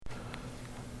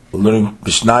learning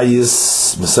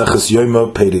Mishnayis, Meseches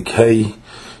Yoima, Perek Hey,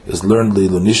 is learned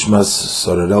Leilu Nishmas,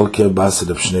 Sorarelke, Basid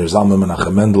of Shneir Zalman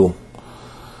Menachem Mendel,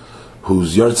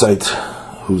 whose yahrzeit,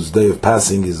 whose day of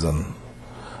passing is on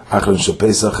Achron Shel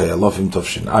Pesach, Hayalofim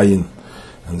Tovshin Ayin,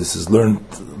 and this is learned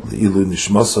Leilu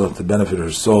Nishmasa, to benefit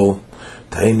her soul,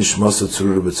 Tehei Nishmasa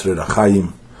Tzurur B'Tzurur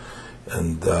Achayim,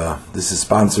 and this is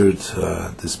sponsored,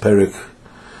 this Perek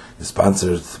is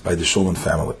sponsored by the Shulman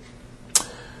family.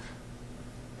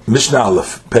 Mishnah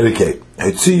Aleph, Perikei.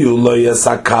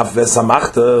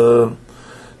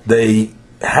 They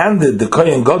handed the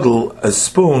Kohen Gadol a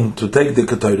spoon to take the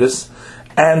ketoris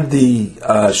and the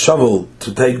shovel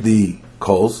to take the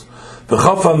coals.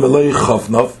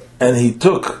 And he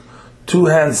took 2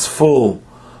 hands full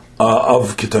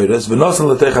of ketoris.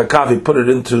 He put it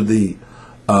into the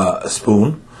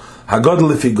spoon.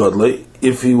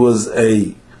 If he was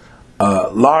a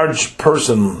large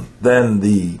person, then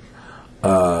the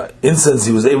incense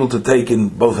he was able to take in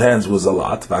both hands was a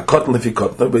lot. But if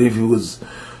he was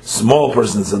small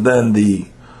person, so then the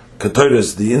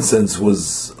ketoris, the incense,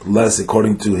 was less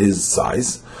according to his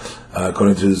size,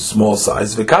 according to his small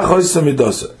size. And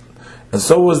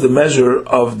so was the measure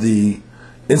of the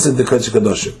incense the Kodesh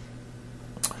Kadoshim.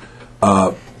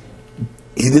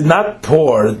 He did not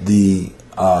pour the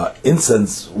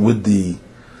incense with the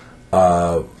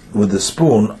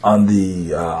spoon on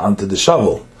the onto the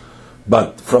shovel.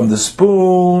 But from the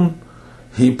spoon,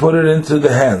 he put it into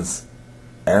the hands,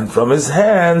 and from his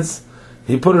hands,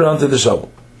 he put it onto the shovel.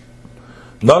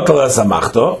 He took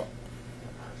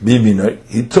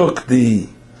the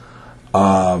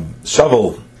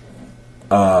shovel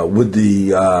with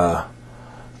the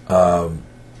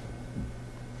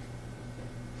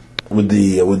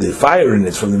fire in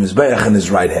it from the mizbeach in his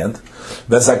right hand,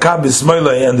 and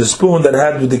the spoon that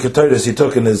had with the ketoris he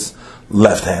took in his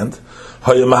left hand.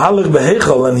 And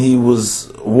he was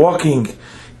walking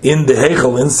in the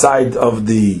Heichel, inside of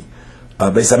the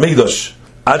Beis Hamikdash,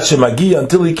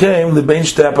 until he came the bein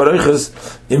shtei haparochos,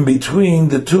 in between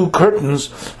the 2 curtains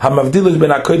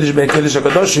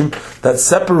that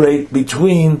separate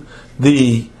between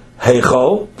the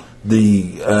Heichel,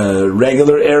 the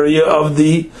regular area of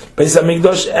the Beis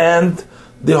Hamikdash, and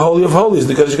the Holy of Holies,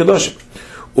 the Kodesh Kadoshim.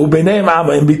 In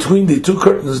between the 2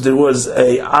 curtains there was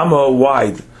a amma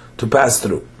wide to pass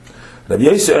through. Rabbi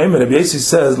Yossi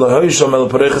says,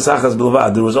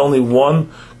 there was only 1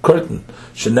 curtain.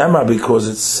 Because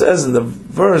it says in the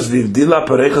verse, the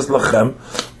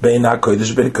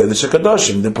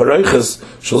pareiches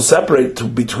shall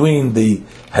separate between the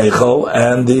Heichel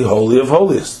and the Holy of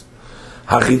Holies.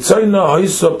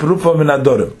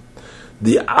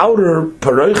 The outer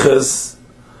pareiches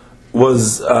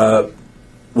was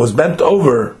bent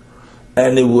over,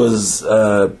 and it was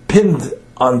pinned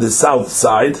on the south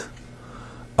side,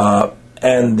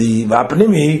 and the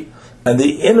vapnimi, and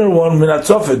the inner one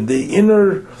minatzofet, the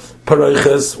inner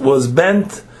pareiches was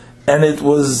bent, and it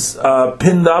was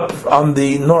pinned up on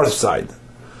the north side.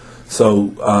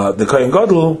 So the Kohen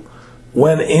Gadol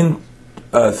went in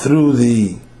through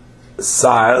the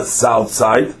south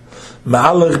side,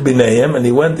 mahalach b'neihem, and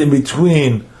he went in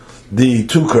between the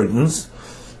 2 curtains,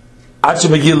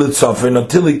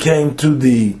 until he came to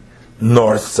the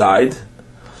north side.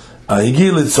 He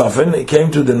came to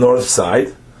the north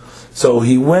side, so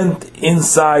he went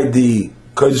inside the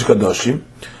Kodesh Kadoshim,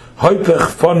 hoipech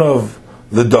fonov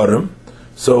ledorim,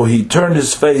 so he turned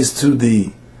his face to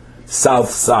the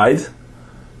south side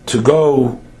to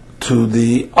go to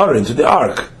the Aron, to the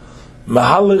Ark.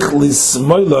 Mahalich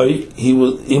lismoiloi, he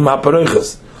was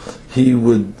imaparoiches. He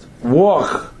would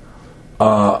walk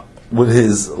with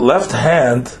his left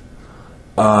hand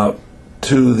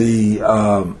to the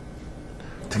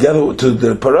together to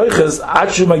the pareiches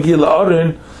achu magil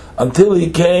Aron, until he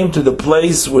came to the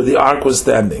place where the ark was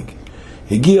standing.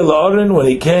 Higil Aron, when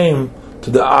he came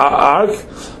to the ark,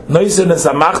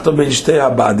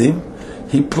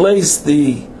 he placed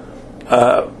the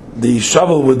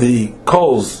shovel with the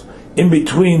coals in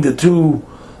between the 2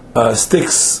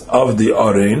 sticks of the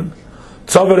Aron.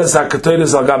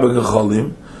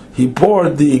 He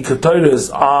poured the ketoris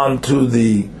onto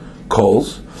the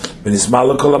coals, and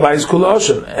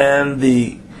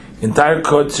the entire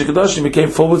Kodesh Kadoshim became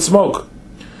full with smoke.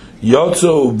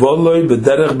 So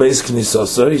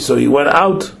he went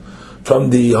out from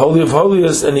the Holy of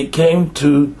Holies, and he came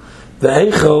to the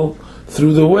Heichel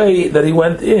through the way that he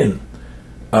went in.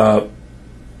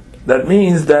 That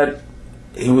means that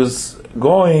he was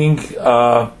going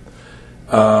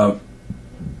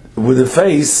with the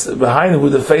face behind him,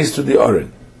 with the face to the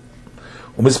Aron.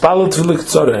 And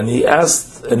he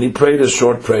asked, and he prayed a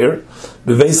short prayer,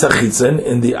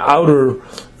 in the outer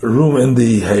room in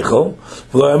the Heichel.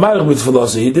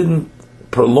 He didn't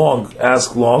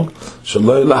ask long,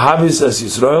 as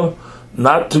Yisrael,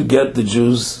 not to get the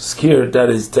Jews scared that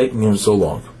it's taking him so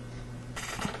long.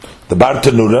 The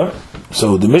Bartanura.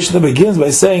 So the Mishnah begins by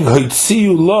saying,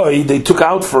 they took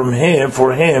out for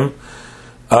him,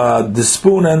 the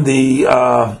spoon and the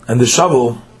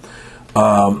shovel.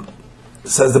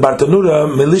 Says the Bartanura,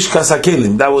 Melishkas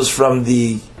HaKelim. That was from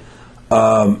the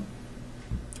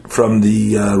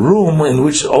room in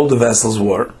which all the vessels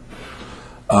were.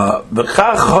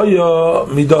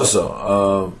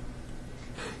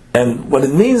 And what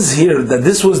it means here, that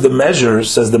this was the measure,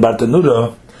 says the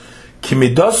Bartanura,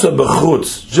 Kimidasa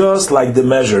b'chutz, just like the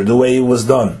measure, the way it was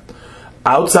done.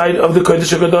 Outside of the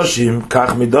Kodesh HaKadoshim, kach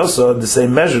midasa, the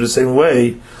same measure, the same way,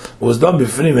 it was done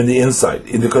b'fnim in the inside,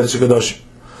 in the Kodesh HaKadoshim.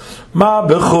 Ma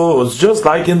b'chutz, just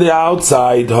like in the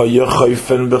outside,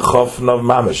 ha'yochofen b'chofnav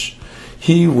mamish.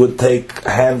 He would take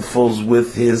handfuls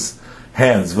with his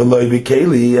hands, v'loi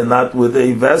b'keli, and not with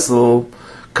a vessel,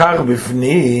 kach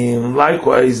b'fnim,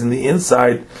 likewise in the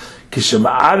inside, when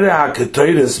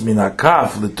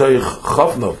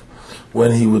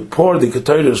he would pour the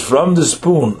ketores from the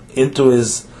spoon into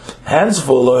his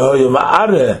handsful,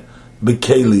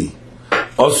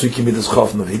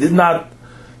 he did not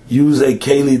use a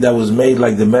keli that was made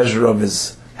like the measure of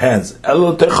his hands,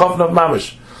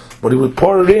 but he would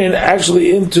pour it in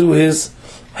actually into his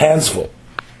handsful.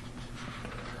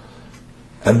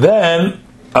 And then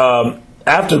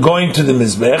after going to the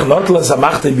mizbech, not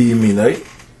l'samachta biyiminai,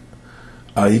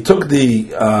 he took the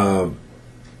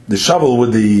shovel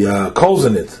with the coals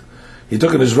in it. He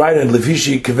took it in his right hand,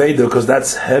 lefishi keveda, because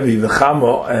that's heavy,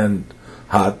 v'chamo, and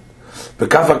hot.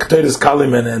 V'kafa k'teres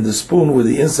kalimen, and the spoon with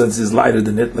the incense is lighter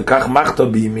than it. L'kach machta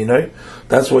b'yiminoi.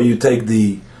 That's why you take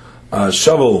the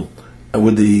shovel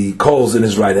with the coals in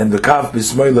his right hand. V'kaf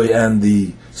b'smoiloi, and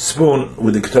the spoon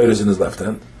with the k'teres in his left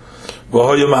hand.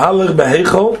 V'hoyo mahalech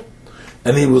b'heichel,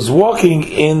 and he was walking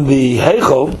in the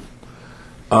heichel.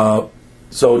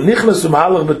 So Nichnas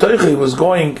Mahalach B'toicha, he was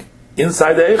going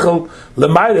inside the Eichel,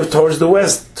 L'mayrev, towards the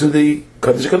west, to the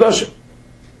Kodesh HaKadoshim.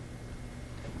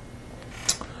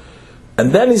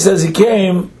 And then he says he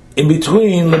came in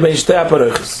between L'bein Shtei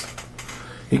HaParochos.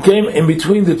 He came in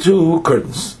between the two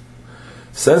curtains.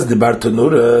 Says the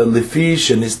Bartanura, Lefish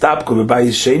and Istapko B'bayis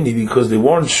Sheni, because they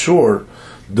weren't sure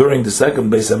during the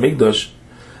second Beis HaMikdash,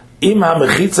 Im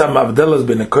HaMechitza Mavdelas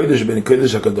Ben HaKodesh Ben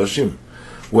HaKodesh HaKadoshim,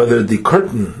 whether the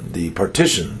curtain, the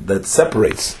partition that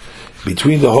separates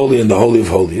between the holy and the holy of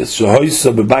holies,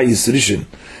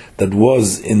 that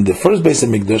was in the first Beis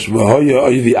HaMikdash,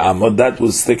 that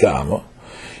was thick amo.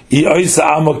 Is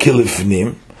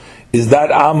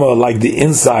that amo like the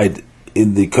inside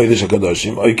in the Kodesh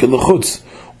HaKadoshim,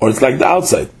 or it's like the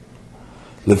outside?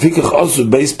 Lefikach also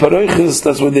Beis Parochos,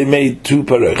 that's why they made two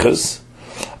parochos,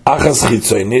 achas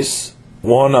chitzonis,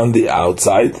 one on the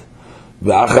outside,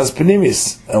 v'achas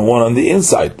penimis, and one on the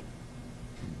inside.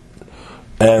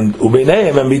 And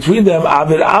ubeineim, and between them,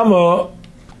 avir amo,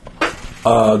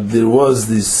 there was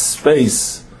this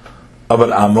space of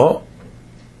an amo,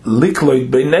 likloid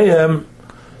beineim,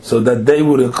 so that they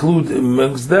would include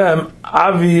amongst them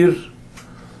avir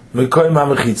mekoim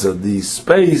ha-mechitza, the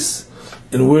space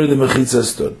in where the mechitza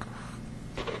stood.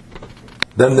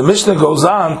 Then the Mishnah goes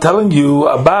on telling you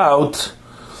about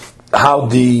how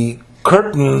the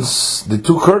curtains, the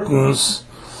two curtains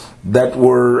that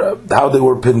were, how they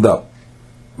were pinned up.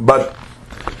 But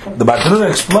the Bartanura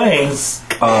explains,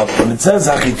 when it says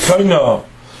Hachitzoino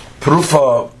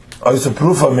Prufa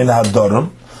min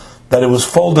Hadorim, that it was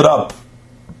folded up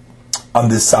on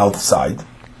the south side.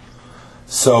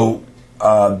 So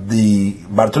the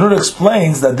Bartanura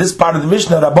explains that this part of the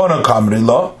Mishnah, Rabbanon Kamri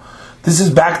Lo, this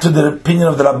is back to the opinion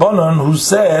of the Rabbanon, who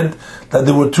said that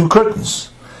there were two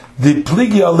curtains. The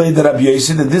Pligi Alei de Rabbi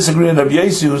Yosi, the disagreeing Rabbi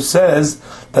Yosi, who says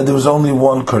that there was only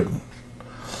one curtain.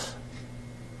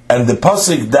 And the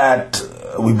pasuk that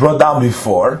we brought down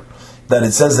before, that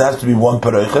it says there has to be one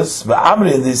parochos.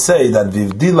 V'amri, and they say that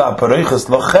v'ivdila parochos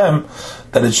lochem,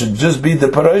 that it should just be the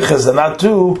parochos and not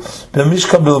two.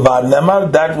 B'mishkan bilvad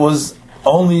nemar, that was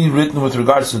only written with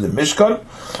regards to the Mishkan,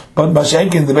 but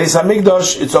Mashenk in the Beis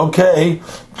HaMikdash, it's okay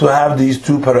to have these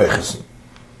two parochos.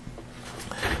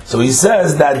 So he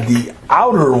says that the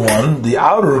outer one, the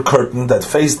outer curtain that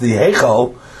faced the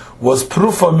Heichal, was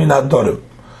Prufa min Hadorim.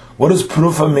 What does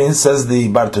Prufa mean, says the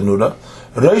Bartanura?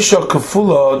 Reisha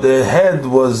Kefula, the head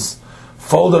was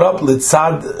folded up,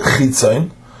 Litzad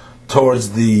Chitzain,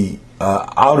 towards the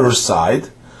outer side.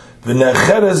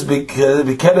 V'necheres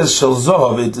b'keres shel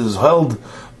zohav, it is held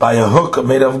by a hook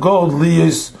made of gold,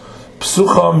 liyos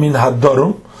psucha min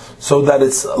hadorim, so that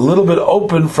it's a little bit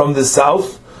open from the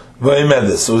south,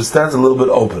 so it stands a little bit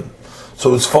open.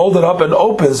 So it's folded up and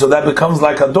open, so that becomes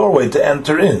like a doorway to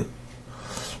enter in.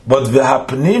 But the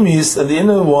hapnimis, and the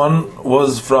inner one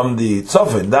was from the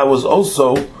tzofin. That was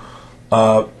also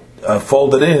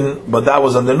folded in, but that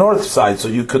was on the north side, so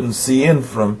you couldn't see in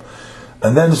from.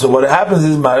 And then, so what happens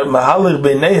is, Mahalir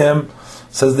Beinehem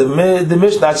says the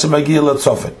Mishnah Shemagil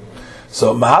tzofin.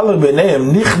 So Mahalir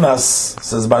Beinehem Nichnas,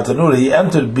 says Bartanura, he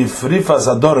entered Bifrifas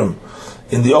Adorim,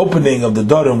 in the opening of the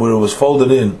Dorim where it was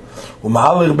folded in.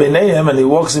 Umahalir Beinehem, and he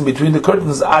walks in between the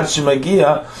curtains Ad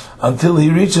Shemagia, until he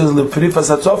reaches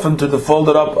Lifrifas Atzofin, to the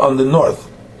folded up on the north.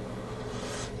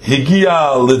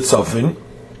 Higia Litzofin,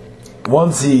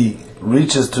 once he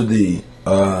reaches to the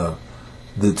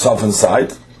Tzofin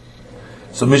side,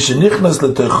 so Mishenichnas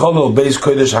L'Teicholo Beis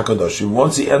Kodesh HaKadoshim,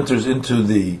 once he enters into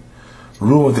the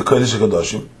room of the Kodesh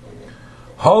HaKadoshim,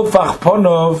 Holfach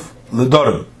Ponov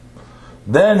L'Dorim,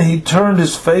 then he turned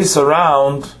his face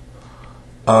around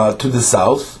to the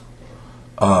south,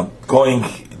 going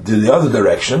to the other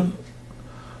direction,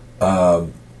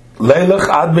 Leilach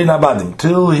Ad Bein Abadim,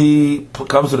 till he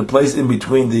comes to the place in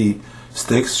between the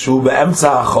sticks, Shu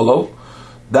Be'emtza HaCholo,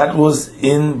 that was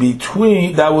in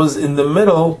between, that was in the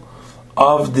middle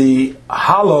of the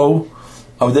hollow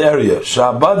of the area.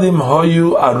 Sha'abadim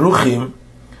Hoyu Aruchim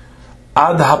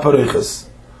Ad HaPariches,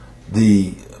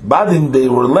 the badim, their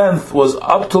length was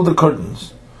up till the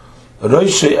curtains.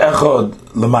 Roshei echad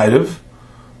l'mayrev,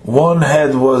 one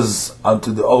head was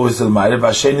unto the always to the mayrev,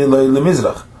 asheni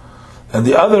l'mizrach, and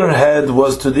the other head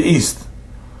was to the east.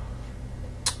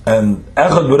 And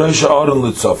echad b'rosh ha'aron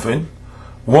l'tzofin,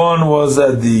 one was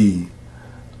at the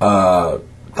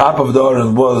top of the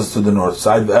aron was to the north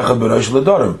side, echad b'rosh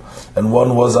l'dorim, and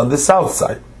one was on the south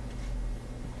side.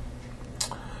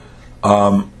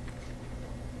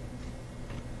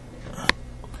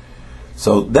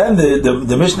 So then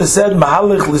the Mishnah said,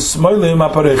 Mahalich l'smoilim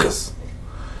ha'pareches.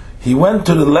 He went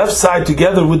to the left side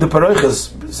together with the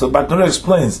pareches. So Bartanura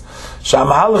explains,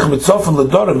 Sha'mahalich mitzofim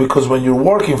l'dorim, because when you're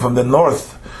walking from the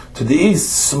north to the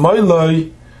east,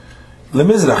 smoiloi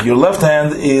lemizrach, your left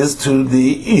hand is to the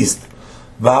east.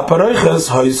 V'ha'pareches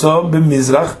hoiso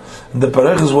b'mizrach, and the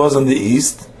pareches was on the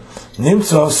east.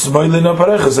 Nimtzo smoilin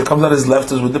ha'pareches, it comes out his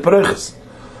left is with the pareches.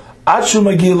 Achu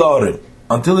magil orin,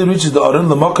 until he reaches the Aron,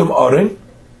 the Mokim Aron,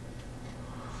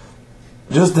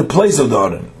 just the place of the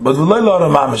Aron, but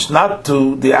not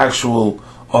to the actual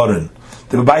Aron.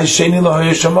 Because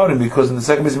in the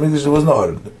second base of English there was no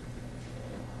Aron.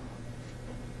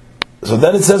 So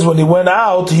then it says when he went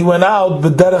out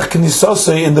b'derech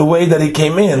knisosei, in the way that he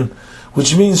came in,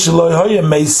 which means shelo hoya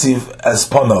meisiv as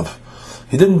ponov.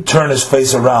 He didn't turn his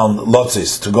face around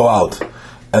lotzis to go out,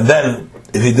 and then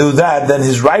if he do that, then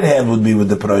his right hand would be with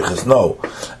the paroiches. No.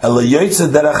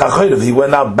 He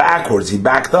went out backwards, he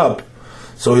backed up,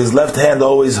 so his left hand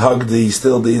always hugged the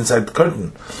inside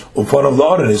curtain. Upon of the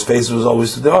Aron, his face was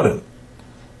always to the Aron.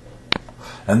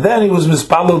 And then he was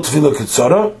mispalel tefillah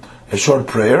ketzora, a short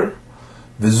prayer.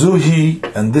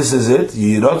 V'zuhi, and this is it,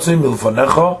 Yirotzi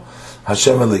milfonecho,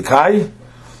 Hashem Elikai,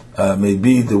 may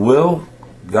be the will,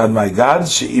 God my God,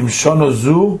 she'im shono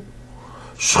zu,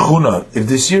 Shchuna. If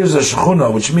this year is a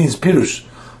shchuna, which means pirush,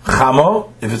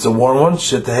 chamo, if it's a warm one,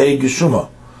 shetehei geshuma,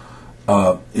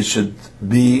 it should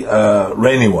be a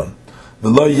rainy one.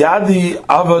 V'lo yadi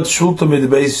avad shulta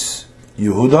midbeis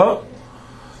Yehuda,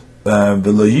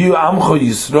 v'lo yu amcho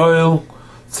Yisrael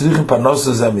tzrichim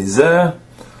parnosa zemizeh.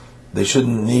 They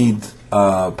shouldn't need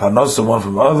parnosa one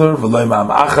from other. V'lo imam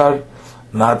achar,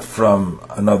 not from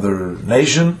another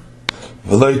nation.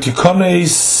 V'lo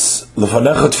tikoneis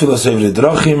L'fanecha tefillah sevri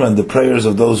drachim, and the prayers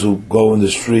of those who go in the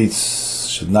streets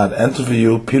should not enter for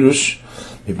you. Pirush,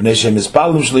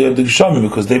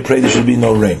 because they pray there should be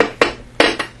no rain.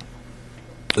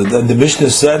 Then the Mishnah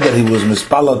said that he was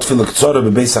mispalal tefillah k'tzora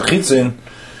b'beis hachitzin,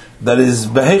 that is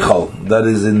beheichal, that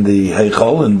is in the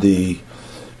heichal, in the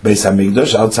Beis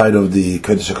Hamikdash, outside of the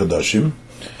Kodesh HaKadoshim,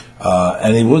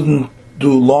 and he wouldn't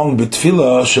do long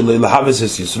b'tefillah shelei lahavis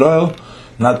es Yisrael,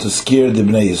 not to scare the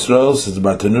Bnei Yisrael, says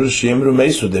Bartanur Shemru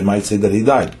Meisu, they might say that he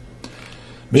died.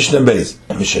 Mishnah Beis,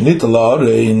 Mishanit Allah,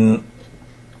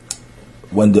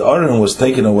 when the Aron was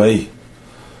taken away,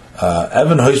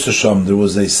 Evan Hoysasham, there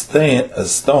was a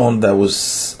stone that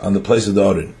was on the place of the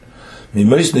Aron.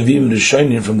 Mimois Nevim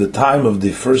Rishonim, from the time of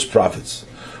the first prophets.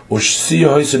 Ushsiya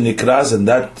Hoysa Nikras, and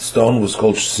that stone was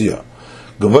called Shsiya.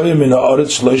 Gavoya Mina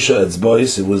Oretz Shloisha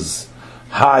Etzbois, it was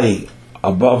high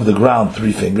above the ground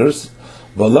 3 fingers.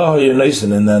 And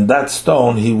then that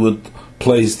stone he would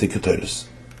place the Keteris.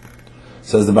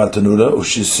 Says the Bartanura,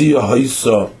 Ushisiya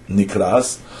Hoysa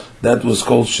Nikras, that was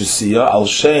called Shisiya, al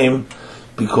Shem,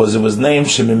 because it was named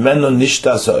Shemimeno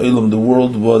Nishtas Ha'olam, the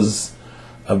world was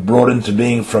brought into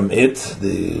being from it,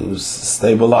 it was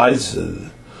stabilized.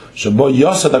 Shabo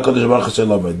Yosad HaKadosh Baruch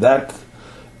Hu, that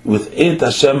with it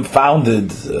Hashem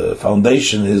founded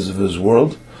foundation of his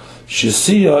world.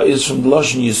 Shisiya is from the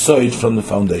Lashon Yisoid, from the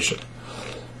foundation.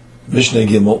 Mishnah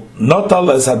Gimel,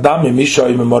 Notal as Hadami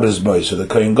Mishay Memoris Boy. So the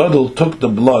Kohen Gadol took the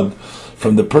blood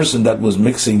from the person that was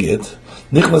mixing it,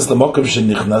 Nichnas Lamokim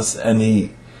Shenichnas, and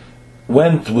he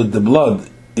went with the blood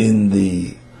in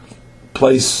the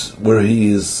place where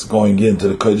he is going into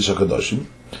the Kodesh HaKadoshim,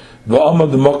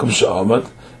 V'amad Lamokim Sha'amad,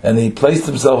 and he placed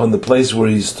himself in the place where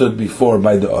he stood before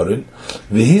by the Orin,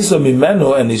 V'hiso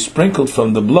Mimenu, and he sprinkled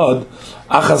from the blood,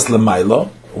 Achas Lemailo,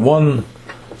 one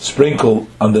sprinkle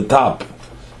on the top,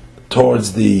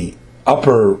 towards the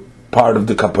upper part of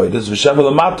the kapoides, v'sheva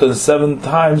lamato, and 7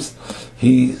 times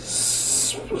he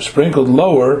sprinkled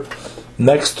lower,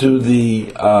 next to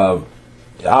the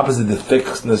opposite the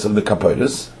thickness of the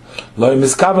kapoides. Lo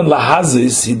miskaven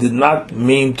lahazis, he did not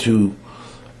mean to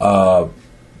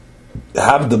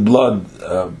have the blood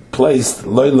placed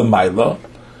loy lemaila,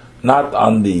 not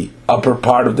on the upper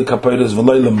part of the kapoides,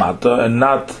 v'loy lamato, and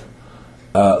not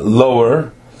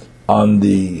lower on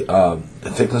the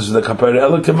thickness of the kapara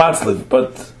elikematzliv,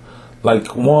 but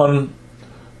like one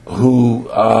who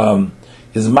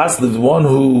is masliv, one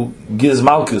who gives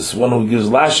malchus, one who gives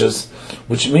lashes,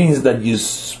 which means that you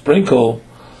sprinkle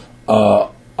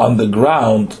on the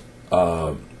ground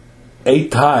 8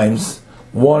 times,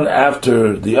 one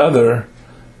after the other,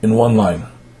 in one line.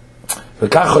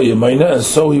 And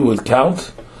so he would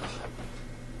count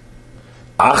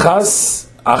achas,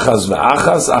 Achaz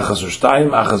ve'achaz, achaz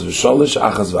ve'shtayim, achaz ve'sholish,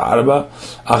 achaz ve'arba,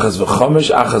 achaz ve'chomish,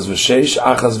 achaz ve'sheish,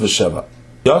 achaz ve'sheva.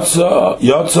 Yotza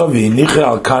v'iniche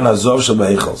al kan hazov shel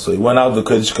b'heichel. So he went out of the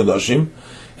Kodesh Kadoshim,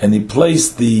 and he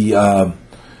placed the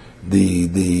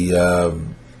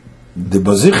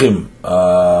bazichim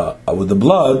with the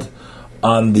blood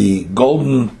on the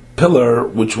golden pillar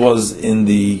which was in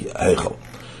the Heichel.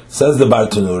 Says the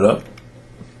Bartanura,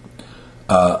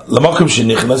 Lamakim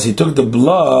shenichnas, he took the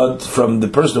blood from the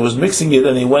person who was mixing it,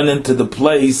 and he went into the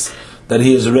place that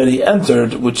he has already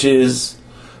entered, which is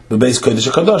the base Kodesh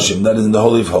HaKadoshim, that is in the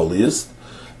Holy of Holiest,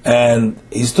 and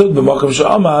he stood b'makom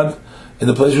she'amad, in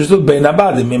the place where he stood bein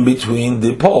abadim, in between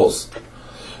the poles.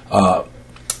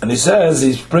 And he says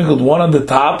he sprinkled 1 on the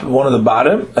top, 1 on the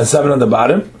bottom, and 7 on the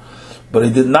bottom, but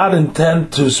he did not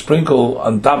intend to sprinkle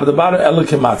on top of the bottom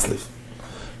elikim matzlif.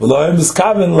 V'lohem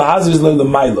miskaven lahazir lo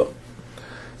l'maylo.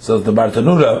 So the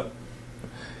Bartanura,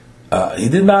 he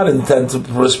did not intend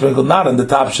to sprinkle not on the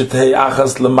top shetei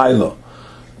achas l'maylo,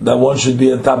 that one should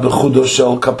be on top of chudo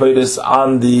shel kaperis,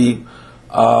 on the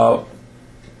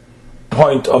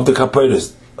point of the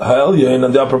kaperis, ha'elyon,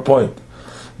 on the upper point,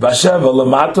 v'asheva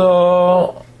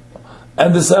l'mato,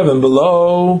 and the 7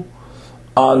 below,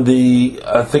 on the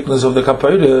thickness of the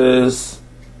kaperis,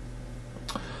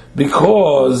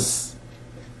 because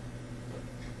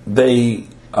they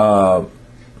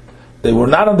were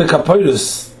not on the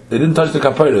kapoides, they didn't touch the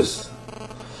kapoides,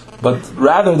 but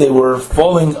rather they were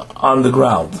falling on the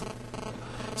ground.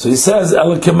 So he says,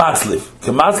 Ela kematzliv.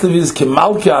 Kematzliv is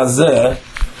kemalki azeh,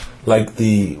 like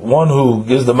the one who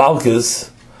gives the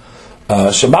malchus,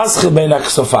 shemaschil bein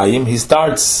aksofayim, he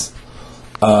starts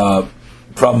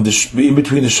from in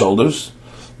between the shoulders,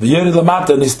 v'yerid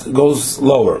lamata, and he goes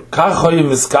lower. Kachoyim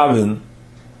miskavin.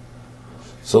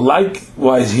 So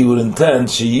likewise he would intend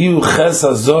sheyu ches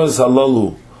hazos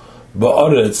halalu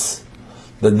ba'oretz,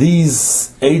 that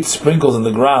these 8 sprinkles in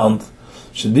the ground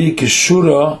should be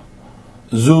kishura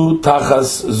zu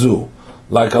tachas zu,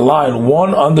 like a line,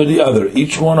 one under the other.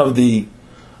 Each one of the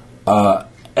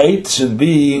 8 should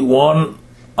be one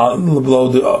below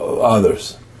the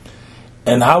others.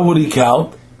 And how would he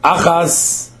count?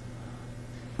 Achas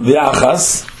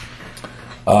v'achas,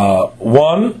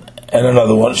 1 and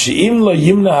another one. She'im lo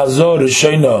yimna hazor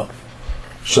rishayna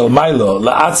shel mailo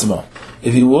la'atzma.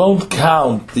 If he won't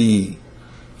count the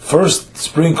first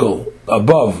sprinkle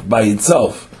above by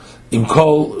itself, im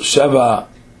kol sheva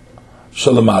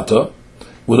shalamato,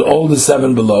 with all the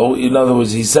 7 below. In other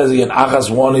words, he says again, achas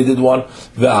 1, he did 1,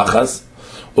 ve'achas.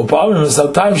 Upamim,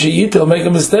 sometimes she'yitel make a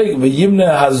mistake.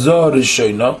 Ve'yimna hazor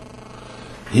rishayna,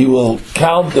 he will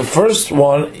count the first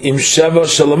one im sheva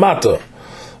shalamato,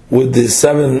 with the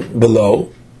 7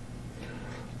 below,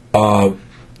 and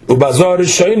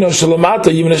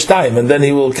then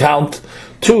he will count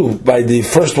 2 by the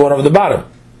first one of the bottom.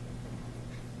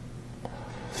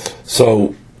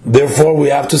 So therefore we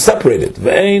have to separate it.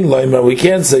 We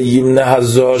can't say yimna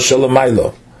hazor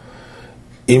shalamaylo.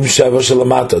 Im Sheva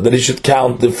Shalamata, that he should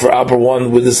count the upper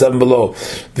one with the 7 below.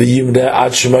 The Yimne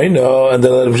Ad Shemaino, and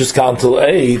then let him just count till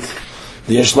 8.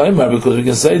 The Yeshleimer, because we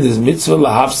can say this mitzvah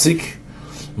lahafsik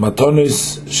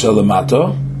matonis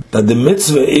shalamato, that the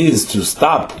mitzvah is to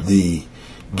stop the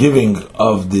giving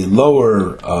of the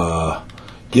lower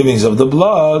givings of the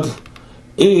blood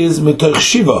is mitoch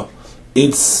shiva.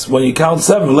 It's when you count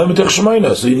 7, lemitoch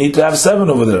shemaina, so you need to have 7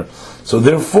 over there. So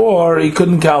therefore, he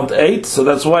couldn't count 8, so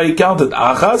that's why he counted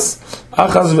achas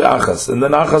ve'achas, and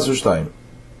then achas v'shtayim.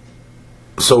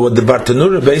 So what the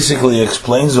Bartanura basically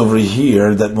explains over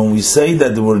here, that when we say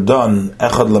that they were done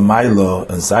echad l'maylo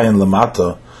and zayin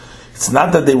l'mato, it's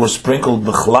not that they were sprinkled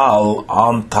b'chlal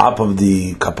on top of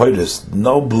the kapoiris.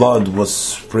 No blood was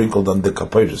sprinkled on the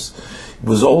kapoiris. It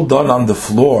was all done on the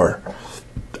floor.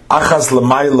 Achas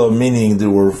l'maylo, meaning there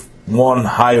were 1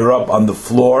 higher up on the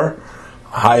floor,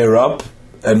 higher up,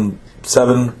 and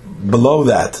 7 below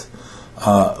that.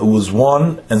 It was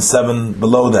 1 and 7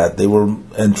 below that. They were,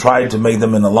 and tried to make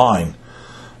them in a line.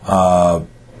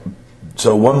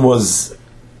 So one was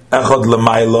echad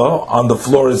l'maylo, on the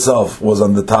floor itself was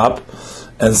on the top,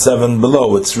 and 7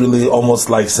 below. It's really almost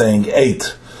like saying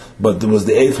 8, but there was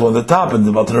the 8th one on the top, and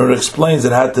the Bartanura explains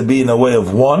it had to be in a way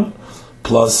of 1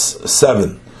 plus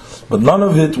 7. But none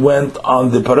of it went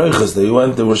on the paroiches.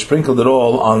 They were sprinkled it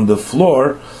all on the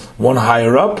floor, 1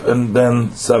 higher up, and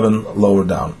then 7 lower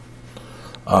down.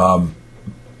 And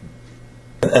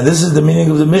this is the meaning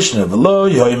of the Mishnah. V'lo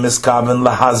yoy miskaven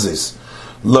lahazis.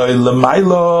 Lo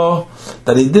l'maylo,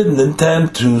 that he didn't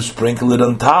intend to sprinkle it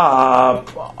on top,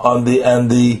 on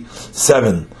the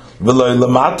 7. V'lo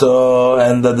l'mato,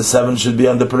 and that the 7 should be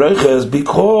on the paroiches,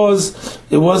 because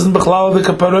it wasn't b'chlal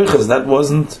the paroiches. That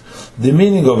wasn't the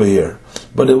meaning over here.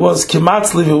 But it was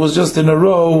kimatzliv, it was just in a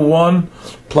row, 1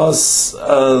 plus,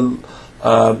 and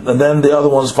then the other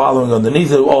ones following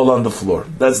underneath it, all on the floor.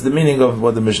 That's the meaning of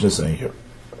what the Mishnah is saying here.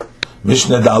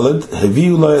 Mishnah Daled,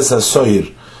 Heviu loyas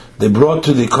hasohir. They brought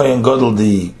to the Kohen Gadol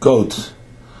the goat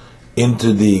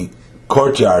into the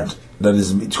courtyard that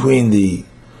is between the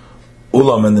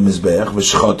Ulam and the Mizbeach,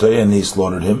 v'shchotay, and he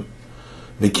slaughtered him.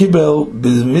 V'kibel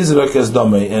b'mizrak es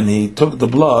damei, and he took the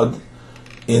blood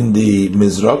in the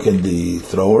mizrak, in the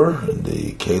thrower, in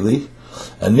the keli,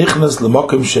 and nichnas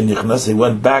l'mokim shenichnas, he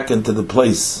went back into the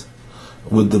place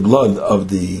with the blood of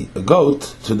the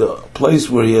goat to the place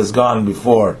where he has gone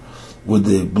before with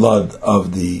the blood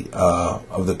of the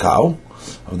cow,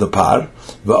 of the par.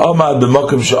 V'omad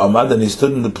b'mokim she'omad, and he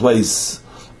stood in the place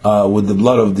with the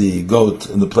blood of the goat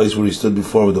in the place where he stood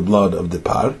before with the blood of the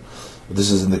par. This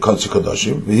is in the Kodesh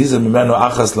Kodashim. V'hizah mimenu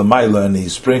achas l'mayla, and he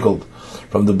sprinkled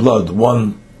from the blood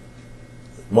one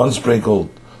sprinkled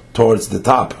towards the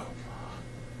top,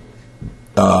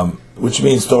 which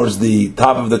means towards the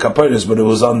top of the kaporis, but it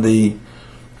was on the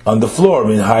floor, I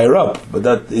mean higher up, but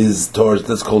that's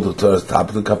called towards the top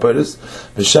of the kaporis.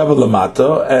 V'sheva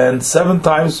l'mato, and 7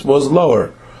 times was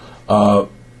lower. V'loy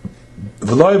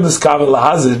miskaven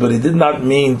lahazis, but he did not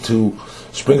mean to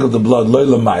sprinkle the blood loy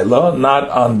l'mayla, not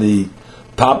on the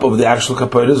top of the actual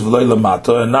kaporis, v'loy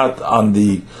l'mato, and not on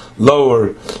the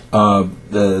lower,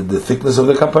 the thickness of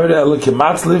the kaporis, elo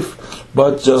kimatzlif,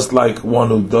 but just like one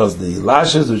who does the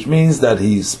lashes, which means that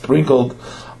he sprinkled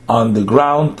on the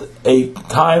ground 8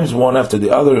 times, one after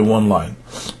the other in one line.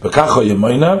 V'kacho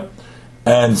yemoina,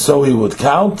 and so he would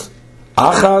count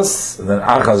achas, and then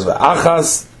achas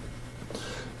ve'achas,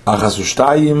 achas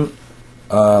u'shtayim,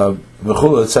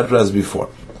 v'chul, etc. as before.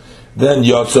 Then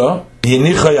Yotza, he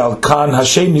went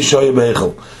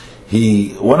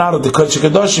out of the Kodesh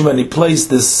Kodashim and he placed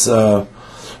this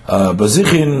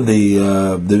bazichin,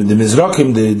 the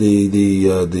mizrakim,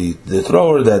 the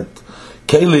thrower, that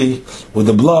keli with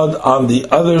the blood on the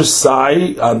other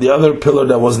side, on the other pillar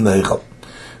that wasn't the heichal.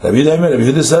 Rabbi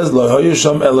Yehuda says,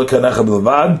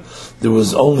 there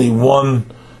was only 1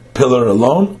 pillar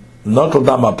alone, notel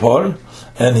damapor,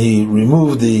 and he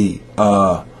removed the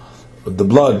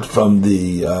blood from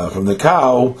the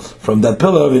cow from that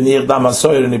pillar, and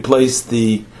he placed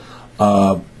the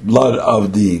blood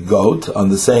of the goat on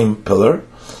the same pillar.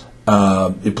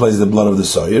 He placed the blood of the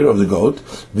soyer, of the goat,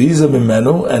 visa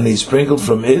mimenu, and he sprinkled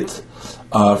from it,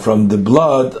 from the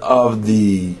blood of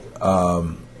the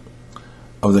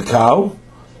cow,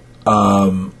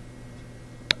 ala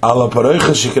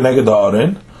pareicha shekeneged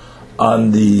ha'aron,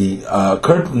 on the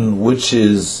curtain which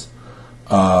is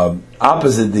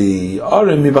opposite the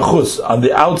aron mibachus, on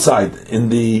the outside, in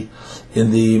the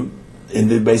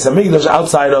Beis Hamikdash,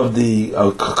 outside of the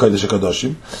Kodesh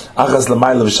HaKadoshim. Achas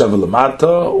l'mayla v'sheva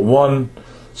l'mata, 1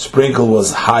 sprinkle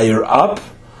was higher up,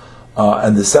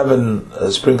 and the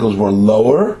 7 sprinkles were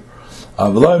lower.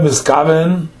 V'lo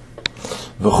miskaven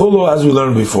V'chulu, as we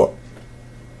learned before.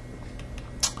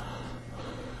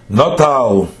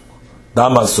 Notal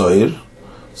dam hasoir.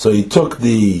 So he took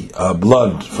the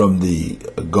blood from the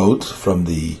goat,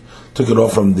 took it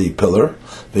off from the pillar.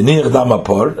 V'nir dam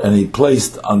hapor, and he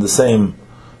placed on the same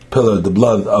pillar the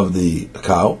blood of the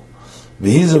cow.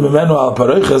 V'hizar mimenu al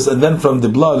paroiches, and then from the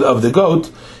blood of the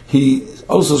goat, he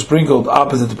also sprinkled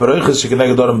opposite the paroiches,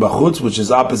 shekeneged orim bachutz, which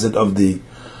is opposite of the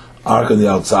ark on the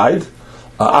outside.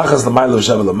 Achas l'maylo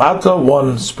v'shevel l'mato,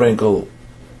 1 sprinkle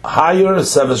higher,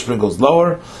 7 sprinkles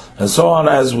lower, and so on,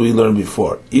 as we learned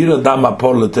before. Ira dam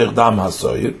hapor l'tech dam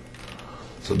hasoir.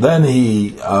 So then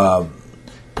he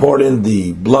poured in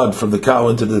the blood from the cow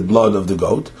into the blood of the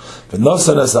goat.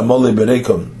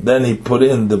 Then he put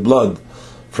in the blood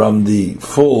from the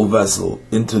full vessel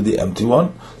into the empty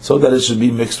one, so that it should be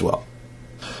mixed well.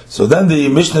 So then the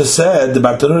Mishnah said, the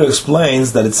Bartanura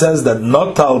explains that it says that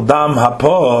Notal dam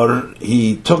hapor,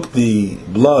 he took the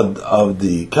blood of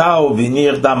the cow,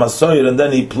 Vinir dam hasoir, and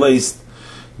then he placed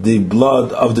the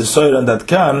blood of the soir on that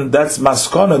can. That's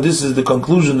maskana. This is the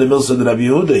conclusion, the Milsa de Rabbi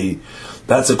Yehuda.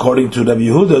 That's according to Rabbi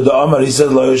Yehuda. The Amar, he said,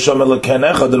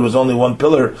 there was only 1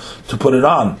 pillar to put it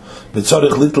on.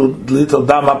 Little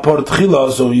dam hapor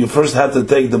tchila, so you first had to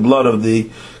take the blood of the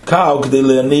cow, so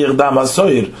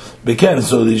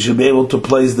you should be able to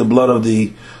place the blood of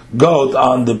the goat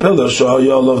on the pillar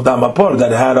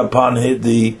that had upon it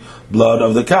the blood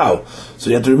of the cow. So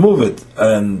you have to remove it.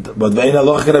 But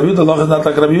loch is not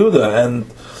like Rabbi Yehuda. And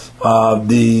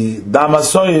the dam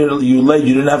hasoir you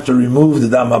didn't have to remove the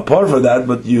dam hapor for that,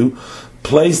 but you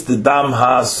placed the dam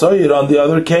hasoir on the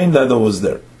other cane that was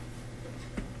there.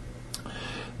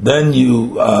 Then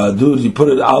you put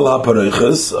it al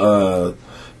haparoiches,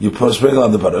 you sprinkle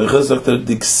on the paroiches. After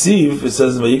the ksiv, it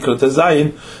says vayikra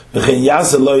tezayin v'chein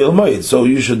yaseh lo yilmoid. So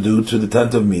you should do to the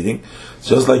tent of meeting,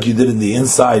 just like you did in the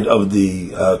inside of the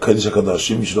kodesh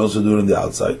hakadoshim. You should also do it on the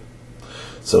outside.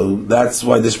 So that's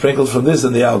why they sprinkled from this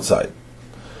on the outside.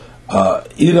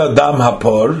 Ira dam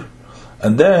hapor,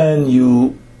 and then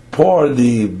you pour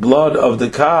the blood of the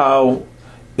cow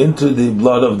into the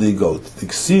blood of the goat. The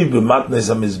ksiv b'matnes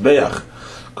hamizbeach,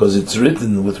 because it's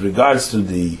written with regards to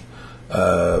the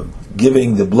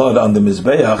giving the blood on the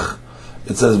mizbeach.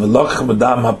 It says v'lokach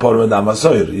medam hapor medam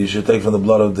hasoir. You should take from the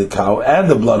blood of the cow and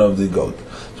the blood of the goat.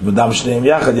 So medam shneim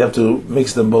yachad, you have to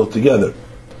mix them both together.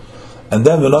 And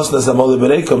then v'nosnas amol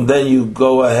bereikom, then you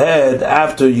go ahead,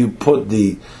 after you put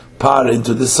the par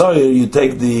into the soil, you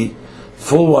take the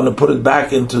full one and put it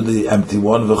back into the empty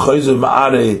one. V'choyzu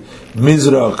ma'are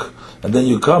mizrach, and then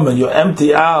you come and you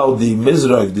empty out the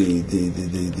mizrach,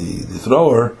 the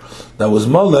thrower that was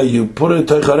mola. You put it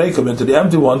teicharekim into the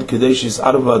empty one, kedeshis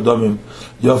arva domim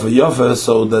yofa yofa,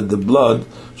 so that the blood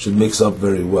should mix up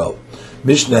very well.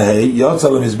 Mishnah hey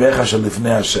yotzal mizbecha shel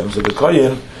lifnei Hashem. So the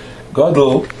kohen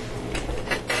gadol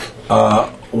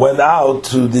went out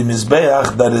to the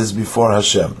mizbeach that is before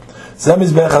Hashem. Zeh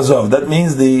mizbeach hazov. That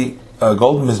means the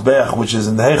golden mizbeach which is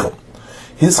in the heichal.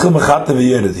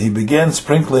 He began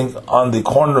sprinkling on the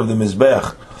corner of the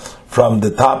mizbeach from the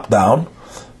top down,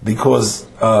 because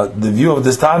the view of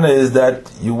this Tana is that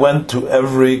you went to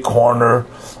every corner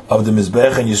of the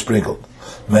mizbeach and you sprinkled.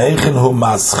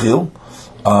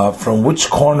 From which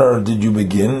corner did you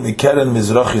begin?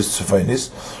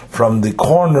 From the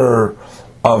corner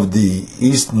of the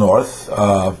east-north,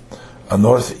 a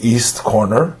northeast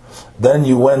corner. Then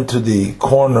you went to the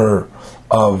corner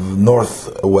of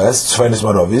northwest, Shvainis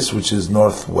Marovis, which is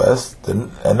northwest,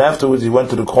 and afterwards you went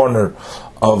to the corner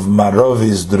of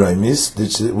Marovis Droimis,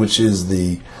 which is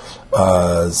the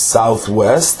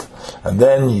southwest, and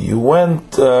then you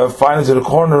went finally to the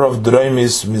corner of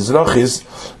Droimis Mizrachis,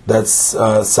 that's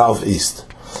southeast.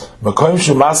 On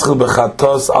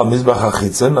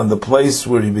the place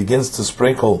where he begins to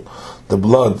sprinkle the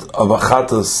blood of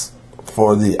achatos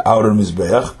for the outer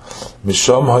mizbeach,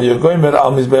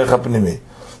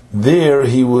 there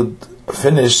he would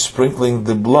finish sprinkling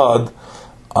the blood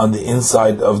on the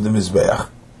inside of the mizbeach.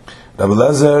 Rabbi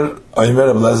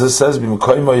Elazar says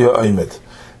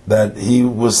that he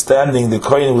was standing, the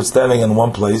kohen was standing in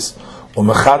one place,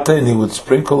 and he would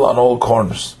sprinkle on all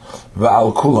corners, and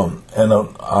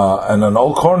on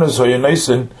all corners,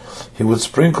 he would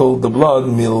sprinkle the blood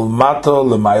milmato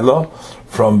lemailo,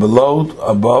 from below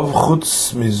above,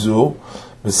 chutz mizu,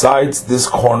 besides this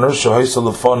corner,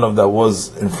 that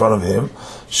was in front of him,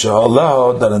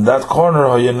 that in that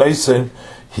corner he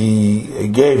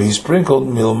sprinkled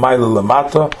milmailo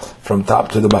lemata, from top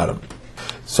to the bottom.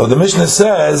 So the Mishnah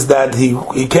says that he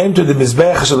came to the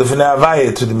Mizbech Shalifnei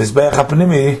Havaya, to the Mizbech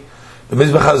HaPnimi, the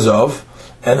Mizbech Hazov,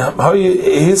 And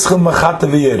Hischel Machata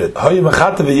V'Yered. Hoy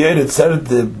Machata V'Yered said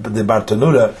the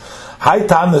Bartanura, Hai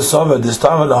Tan the Sova, this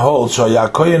time in the whole,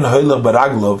 Shoyakoyin Hoylech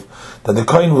Baraglov, that the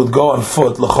coin would go on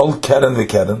foot, L'chol Keren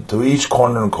V'Keren, to each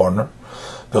corner and corner.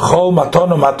 V'chol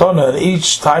Matona, and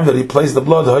each time that he placed the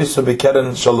blood, Hoysa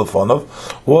B'Keren Shalofonov,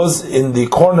 was in the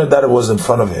corner that it was in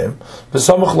front of him,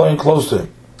 V'samach Loin close to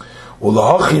him.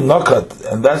 U'lahachi Nokat,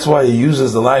 and that's why he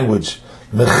uses the language,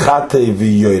 Mechate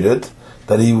V'Yered,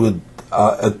 that he would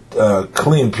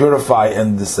clean, purify,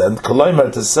 and descend.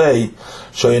 Koloimer, to say,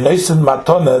 shoyneisen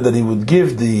matona, that he would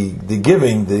give the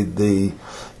giving, the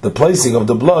placing of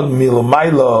the blood,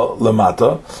 milomaila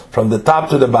lemata, from the top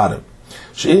to the bottom.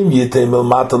 Sheim yite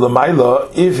milmata lemaila,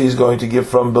 if he's going to give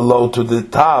from below to the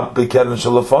top, bekeren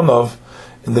shalafonov,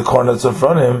 in the corner that's in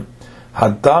front of him,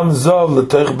 hadam zov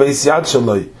l'toich beis yad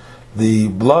shaloi, the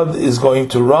blood is going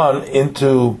to run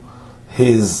into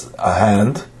his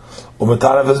hand, and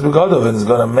it's going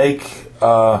to make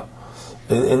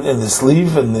in the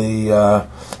sleeve and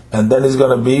then he's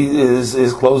going to be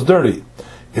his clothes dirty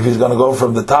if he's going to go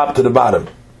from the top to the bottom.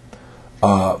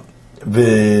 Rabbi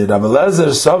Eliezer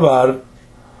Savar,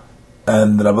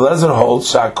 and Rabbi Eliezer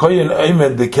holds that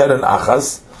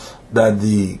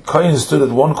the kohen stood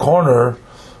at one corner,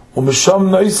 so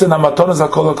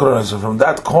from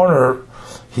that corner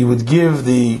he would give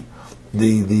the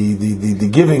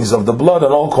givings of the blood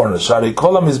on all corners. The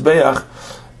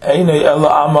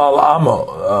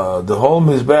whole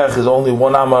mizbeach is only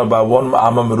one amma, about one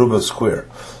amma meruba square.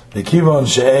 The kivon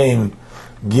she'ein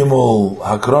gimel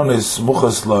hakronis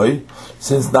muchas loy,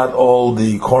 since not all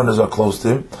the corners are close to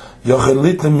him. Then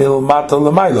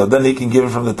he can give it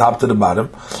from the top to the bottom.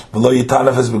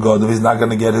 He's not going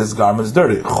to get his garments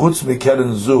dirty.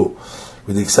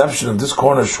 With the exception of this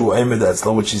corner shu emed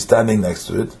etzla, which he's standing next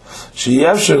to it,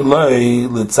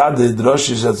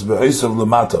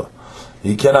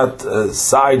 he cannot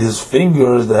side his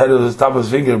fingers, the head of his top of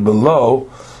his finger below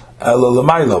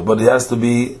but he has to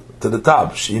be to the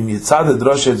top. If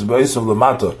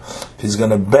he's going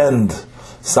to bend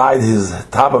side his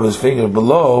top of his finger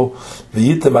below,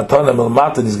 he's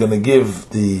going to give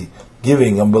the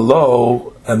giving and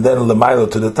below and then lemailo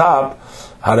to the top.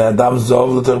 So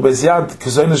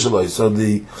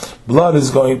the blood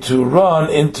is going to run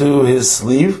into his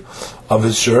sleeve of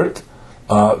his shirt.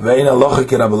 The loch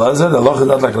is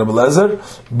not like Rabbi Eliezer,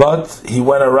 but he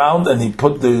went around and he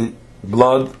put the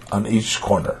blood on each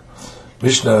corner.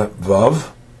 Mishnah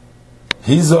Vav,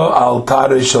 Hizo al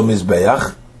Tare shel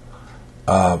Mizbeach,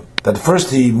 that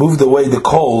first he moved away the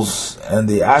coals and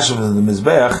the ashes of the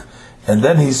Mizbeach, and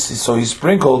then he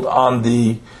sprinkled on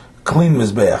the clean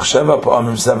mizbeach, sheva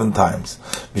pa'amim 7 times.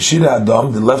 V'shira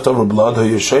adam, the leftover blood,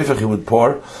 he would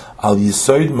pour al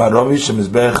yisoid maravish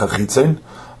mizbeach hachitzin,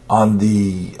 on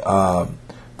the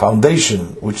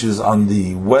foundation, which is on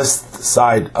the west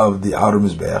side of the outer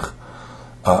mizbeach,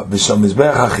 v'shal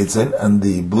mizbeach hachitzin, and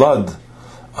the blood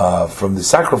from the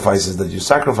sacrifices that you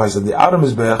sacrifice at the outer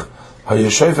mizbeach,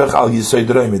 hayashofech al yisoid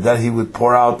roimi, that he would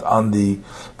pour out on the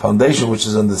foundation, which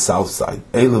is on the south side.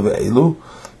 Elu ve'elu,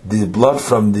 the blood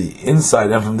from the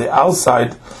inside and from the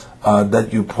outside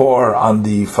that you pour on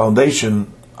the foundation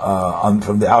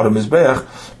from the outer mizbeach,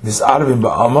 this arvim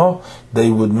ba'amo, they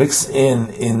would mix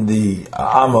in the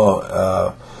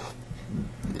amo,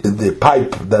 the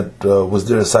pipe that was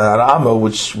there inside the amo,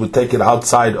 which would take it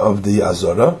outside of the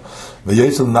azora.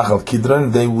 V'yoyzel nachal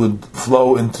Kidron, they would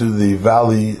flow into the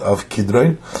valley of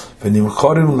Kidron.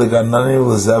 V'nimchorim legananim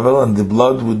lezevel, and the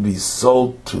blood would be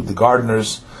sold to the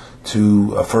gardeners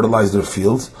to fertilize their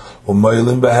fields.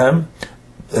 Umaylim behem,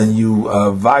 and you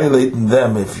violate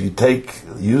them if you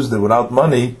use them without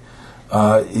money.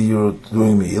 You're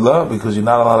doing meila, because you're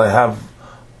not allowed to have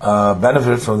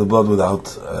benefit from the blood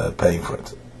without paying for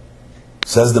it.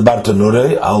 Says the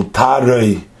Bartanure, al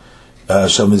tarei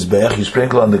shel mizbeach, you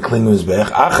sprinkle on the clean mizbeach.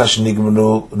 Achash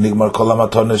nigmar kol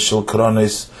hamatones shel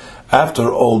kronis, after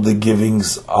all the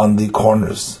givings on the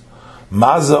corners.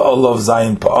 Maza olav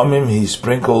zayin pa'amim, he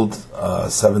sprinkled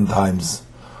 7 times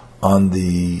on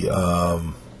the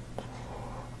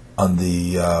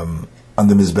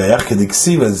mizbeach.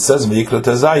 Kediksiv, as it says, v'yikrot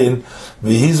hazayin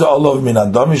v'hiza olav min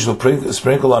adam, he shall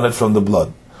sprinkle on it from the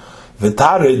blood.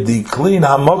 V'tared, the clean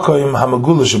hamokoim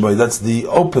hamagula shaboy, that's the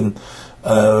open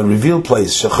revealed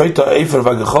place. Shechoita efer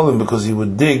v'agacholim, because he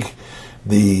would dig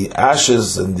the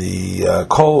ashes and the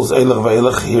coals, eilach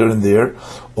v'eilach, here and there,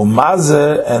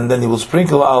 umazeh, and then he will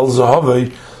sprinkle al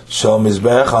zahavei shel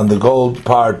mizbeach, on the gold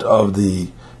part of the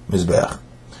mizbeach,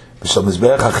 shel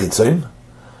mizbeach hachitzon,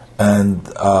 and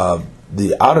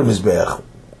the outer mizbeach,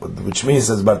 which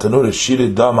means, as Bartanura,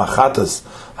 shirid dam achatas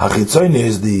hachitzon,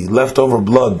 is the leftover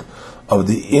blood of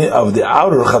the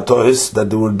outer chatois that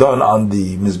they were done on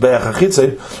the mizbeach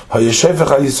hachitzon,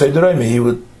 he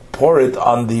would pour it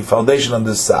on the foundation on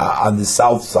the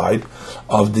south side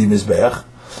of the mizbeach,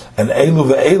 and elu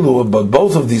ve'elu, but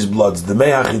both of these bloods, the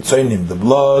mei hachitzonim, the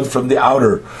blood from the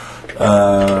outer,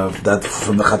 that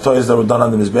from the chatois that were done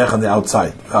on the mizbeach on the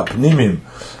outside, apnimim,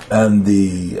 and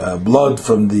the blood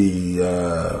from the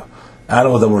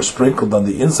animal that were sprinkled on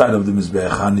the inside of the mizbeach,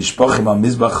 hanishpachim al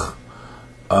mizbach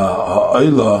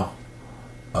ha'oila,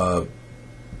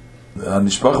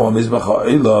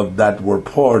 that were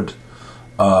poured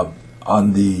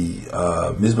on the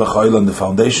mizbach ha'oila, on the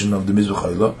foundation of the mizbach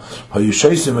ha'oila,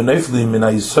 hayushaysim v'neiflim min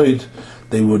ha'yisoid,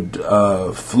 they would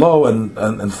flow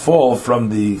and fall from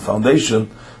the foundation,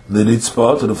 the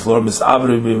ritzpah, to the floor,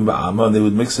 mis'avrim ba'ama, and they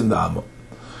would mix in the amma.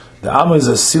 The amma is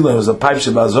a silah, it was a pipe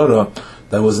sheba'azora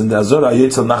that was in the Azora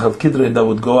Yetzel Nachat Kidron that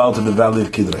would go out to the valley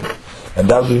of Kidron, and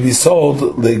that would be sold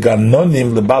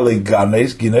leganonim lebali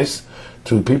gines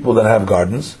to people that have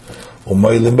gardens,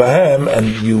 umaylim bahem, and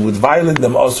you would violate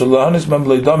them. Also, lahanis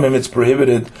mamleidomim, it's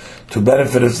prohibited to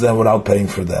benefit them without paying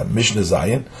for them. Mishnah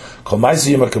Zayin, Kol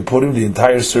Ma'aseh Yom Kippurim, the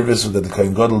entire service that the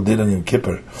Kohen Gadol did on Yom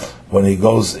Kippur when he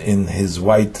goes in his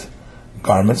white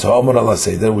garments, Ha'omar ala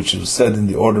Seder, which was said in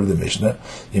the order of the Mishnah,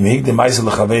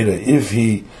 if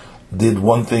he did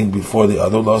one thing before the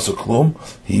other, also klum,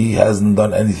 he hasn't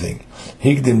done anything.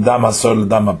 Higdim dam asor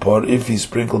l'dam apor, if he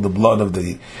sprinkled the blood of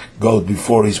the goat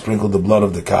before he sprinkled the blood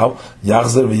of the cow,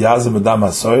 yachzer v'yazim dam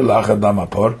asor l'achar dam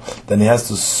apor, then he has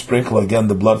to sprinkle again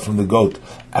the blood from the goat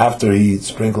after he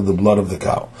sprinkled the blood of the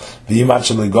cow.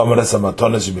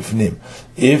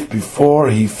 If before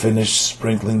he finished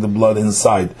sprinkling the blood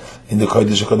inside, in the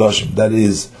Kodesh HaKadoshim, that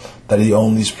is, that he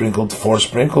only sprinkled 4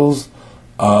 sprinkles,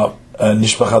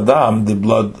 nishpach adam, the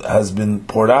blood has been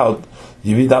poured out,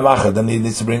 then he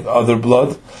needs to bring other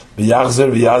blood. He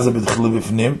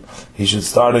should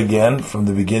start again from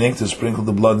the beginning to sprinkle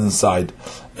the blood inside,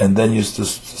 and then used to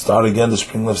start again to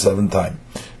sprinkle 7 times.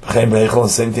 The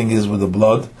same thing is with the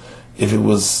blood. If it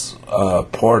was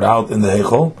poured out in the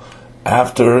heichel,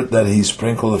 after that he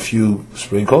sprinkled a few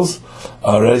sprinkles,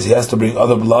 he has to bring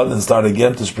other blood and start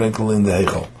again to sprinkle in the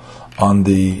heichel on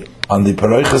the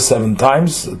paroiches 7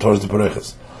 times towards the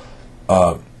paroiches.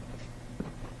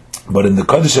 But in the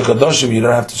Kodesh HaKadoshim, you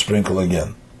don't have to sprinkle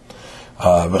again.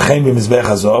 And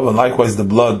likewise the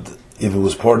blood, if it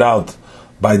was poured out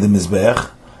by the Mizbech,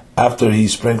 after he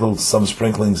sprinkled some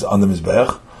sprinklings on the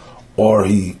Mizbech, or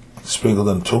he sprinkled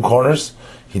on 2 corners,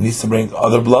 he needs to bring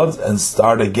other blood and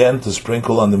start again to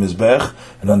sprinkle on the Mizbech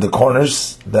and on the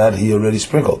corners that he already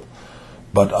sprinkled.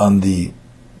 But on the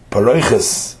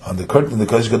Paroiches, on the curtain, the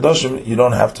Kodesh HaKadoshim, you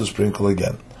don't have to sprinkle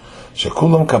again.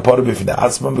 Shekulam kapara b'fnei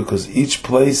atzmam, because each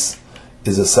place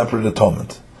is a separate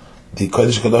atonement. The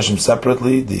Kodesh HaKadoshim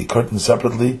separately, the curtain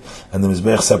separately, and the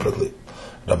Mizbech separately.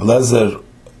 Rabbi Lezer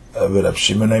v'Rab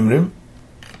Shimon Emrim,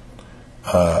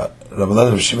 Rabbi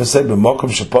Lezer v'Rab Shimon said, "B'mokum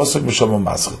sheposek b'shalom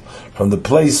maschil." From the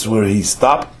place where he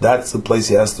stopped, that's the place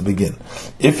he has to begin.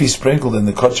 If he sprinkled in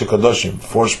the Kodesh HaKadoshim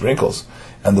 4 sprinkles,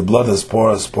 and the blood is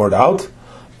poured out,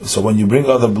 so when you bring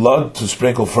other blood to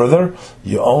sprinkle further,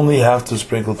 you only have to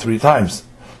sprinkle 3 times.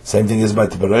 Same thing is by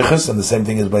the Bereiches, and the same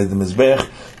thing is by the Mizbech.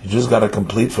 You just got to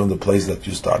complete from the place that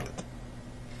you started,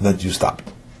 that you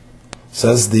stopped.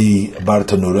 Says the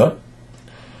Bartanura,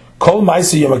 Kol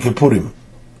Ma'aseh Yom Kippurim,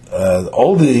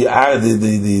 all the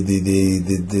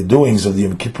doings of the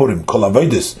Yom Kippurim, Kol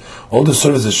Avodos, all the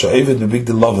services, She'evet b'big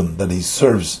deloven, that he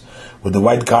serves with the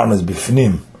white garments,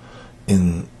 bifnim,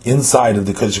 inside of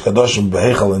the Kodesh HaKadoshim,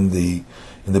 behechal, in the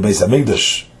Beis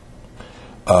Hamikdash,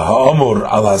 ha'amur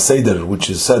ala seder, which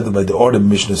is said by the order of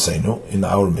Mishnah Seinu, in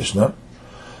our Mishnah.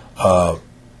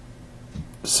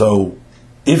 So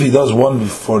if he does one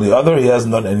before the other, he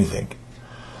hasn't done anything.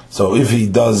 So if he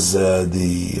does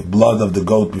the blood of the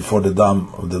goat before the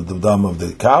dam of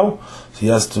the cow, so he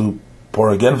has to pour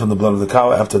again from the blood of the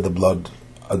cow after the blood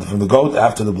from the goat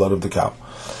after the blood of the cow.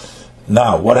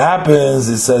 Now, what happens?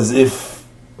 It says if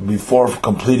before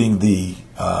completing the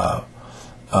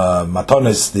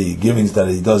matonis, the givings that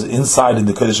he does inside in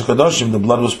the Kodesh HaKadoshim, the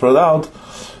blood was poured out,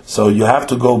 so you have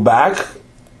to go back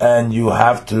and you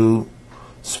have to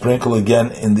sprinkle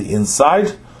again in the inside.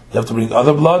 You have to bring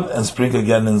other blood and sprinkle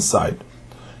again inside.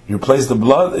 You replace the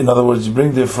blood, in other words, you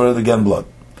bring the further again blood.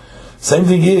 Same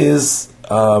thing is,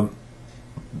 so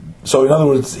in other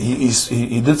words,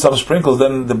 he did some sprinkles,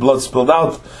 then the blood spilled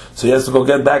out, so he has to go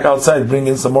get back outside, bring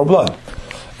in some more blood.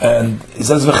 And he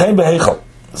says, "V'chein behechal."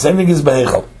 Same thing is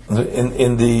behechal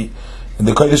in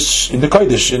the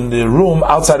kodesh, in the room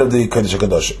outside of the Kodesh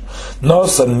HaKadoshim.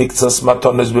 Nosan miktsas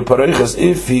matones bepareiches,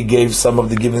 if he gave some of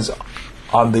the givings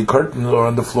on the curtain or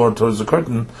on the floor towards the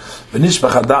curtain,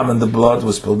 v'nishbach adam, and the blood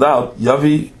was spilled out,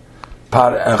 yavi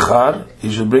par echar, he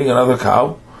should bring another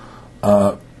cow,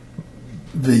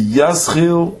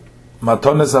 v'yaschil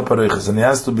matones hapareiches, and he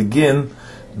has to begin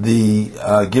the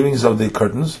givings of the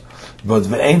curtains, but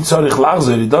v'ein tzarich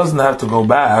lachzer, he doesn't have to go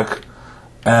back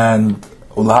and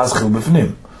ulhaschil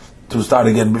b'fnim, to start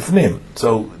again b'fnim.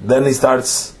 So then he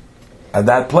starts at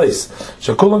that place.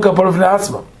 Shakulan kapara v'nei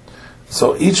atzma.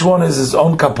 So each one is his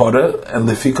own kapara, and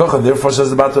lefikoch, and therefore says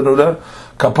the Batanura,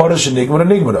 kapara shenigmara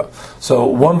nigmara. So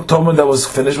one tomen that was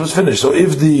finished. So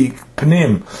if the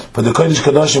pnim for the Kodesh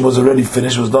Kadashim was already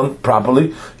finished, was done properly,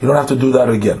 you don't have to do that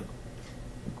again.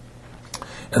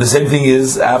 And the same thing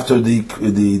is after the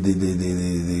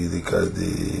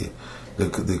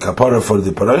kapara for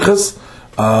the paraychas,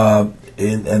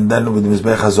 and then with the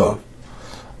Mizbech Hazor.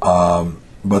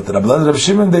 But Rabbi Elazar and Rabbi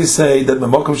Shimon, they say that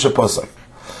memokim sheposach.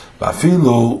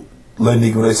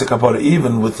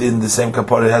 Even within the same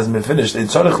kapara, it hasn't been finished. You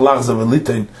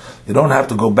don't have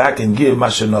to go back and give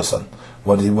Masher Nosan,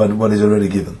 what is already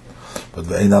given. But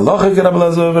the halacha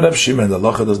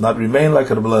does not remain like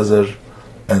Rabbi Elazar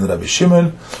and Rabbi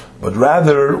Shimon, but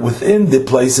rather within the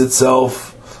place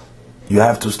itself, you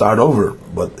have to start over.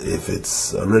 But if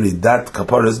it's already that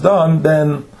kapara is done,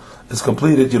 then it's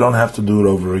completed. You don't have to do it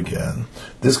over again.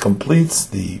 This completes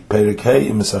the Perek Hey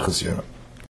in Maseches Yonah.